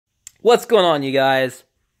What's going on, you guys?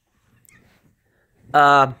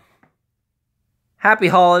 Happy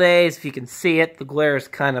holidays. If you can see it, the glare is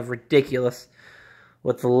kind of ridiculous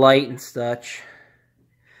with the light and such.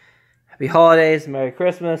 Happy holidays, Merry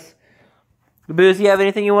Christmas. Boozy, you have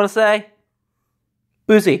anything you want to say?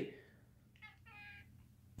 Boozy?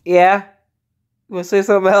 Yeah? You want to say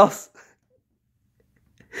something else?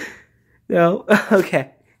 No? Okay.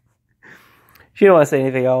 She don't want to say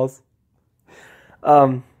anything else.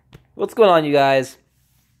 What's going on, you guys?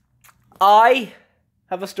 I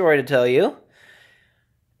have a story to tell you.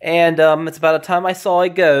 And, it's about a time I saw a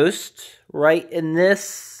ghost right in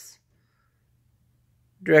this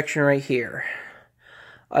direction right here.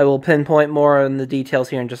 I will pinpoint more on the details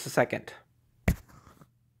here in just a second.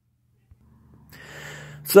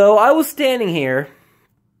 So, I was standing here,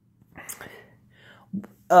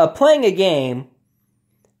 playing a game,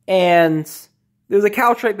 and there's a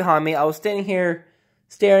couch right behind me. I was standing here,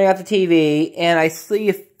 staring at the TV, and I see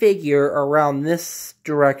a figure around this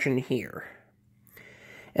direction here.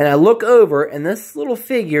 And I look over, and this little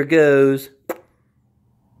figure goes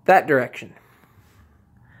that direction.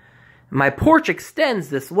 My porch extends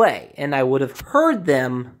this way, and I would have heard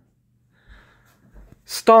them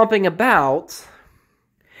stomping about.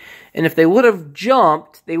 And if they would have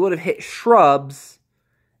jumped, they would have hit shrubs.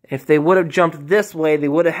 If they would have jumped this way, they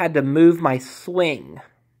would have had to move my swing.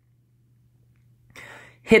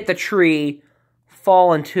 Hit the tree,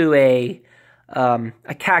 fall into a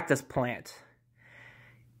cactus plant.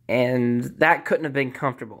 And that couldn't have been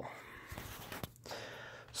comfortable.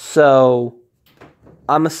 So,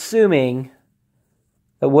 I'm assuming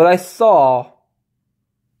that what I saw,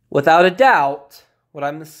 without a doubt, what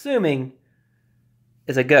I'm assuming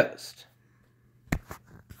is a ghost.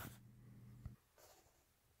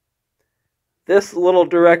 This little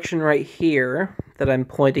direction right here that I'm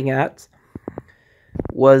pointing at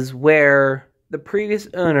was where the previous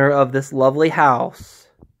owner of this lovely house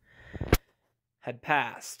had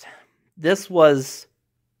passed. This was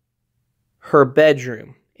her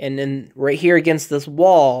bedroom, and then right here against this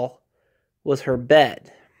wall was her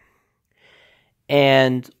bed.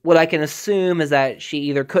 And what I can assume is that she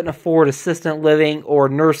either couldn't afford assisted living or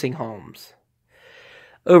nursing homes.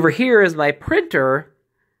 Over here is my printer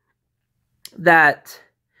that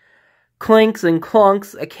clinks and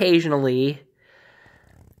clunks occasionally,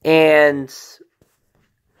 and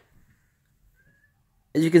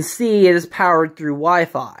as you can see, it is powered through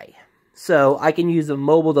Wi-Fi. So, I can use a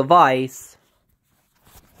mobile device.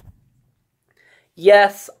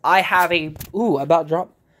 Yes, I have a... Ooh, I about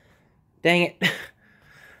dropped... Dang it.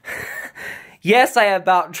 Yes, I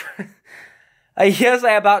about... yes,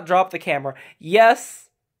 I about dropped the camera. Yes,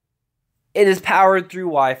 it is powered through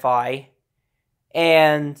Wi-Fi.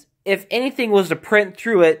 And if anything was to print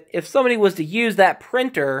through it, if somebody was to use that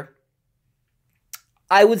printer,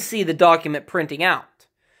 I would see the document printing out.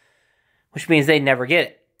 Which means they'd never get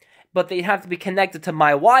it. But they'd have to be connected to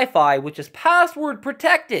my Wi-Fi, which is password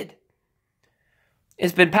protected.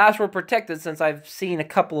 It's been password protected since I've seen a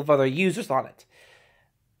couple of other users on it.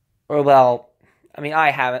 Or, well, I mean,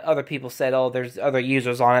 I haven't. Other people said, oh, there's other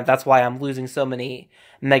users on it. That's why I'm losing so many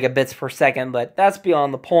megabits per second. But that's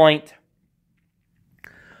beyond the point.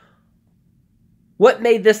 What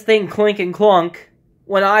made this thing clink and clunk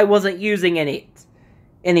when I wasn't using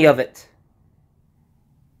any of it?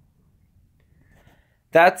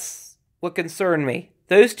 That's what concerned me.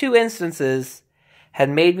 Those two instances had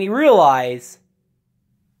made me realize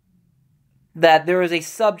that there is a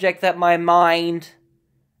subject that my mind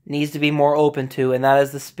needs to be more open to, and that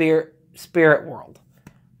is the spirit world.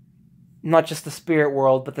 Not just the spirit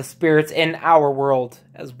world, but the spirits in our world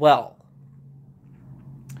as well.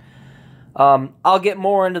 I'll get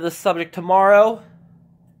more into this subject tomorrow.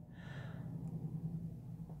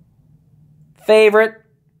 Favorite.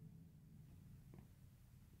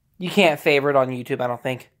 You can't favorite on YouTube, I don't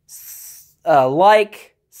think.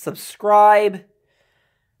 Like, subscribe,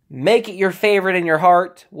 make it your favorite in your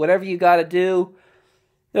heart, whatever you gotta do.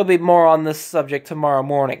 There'll be more on this subject tomorrow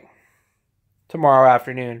morning. Tomorrow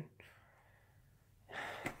afternoon.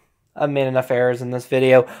 I've made enough errors in this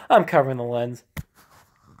video. I'm covering the lens.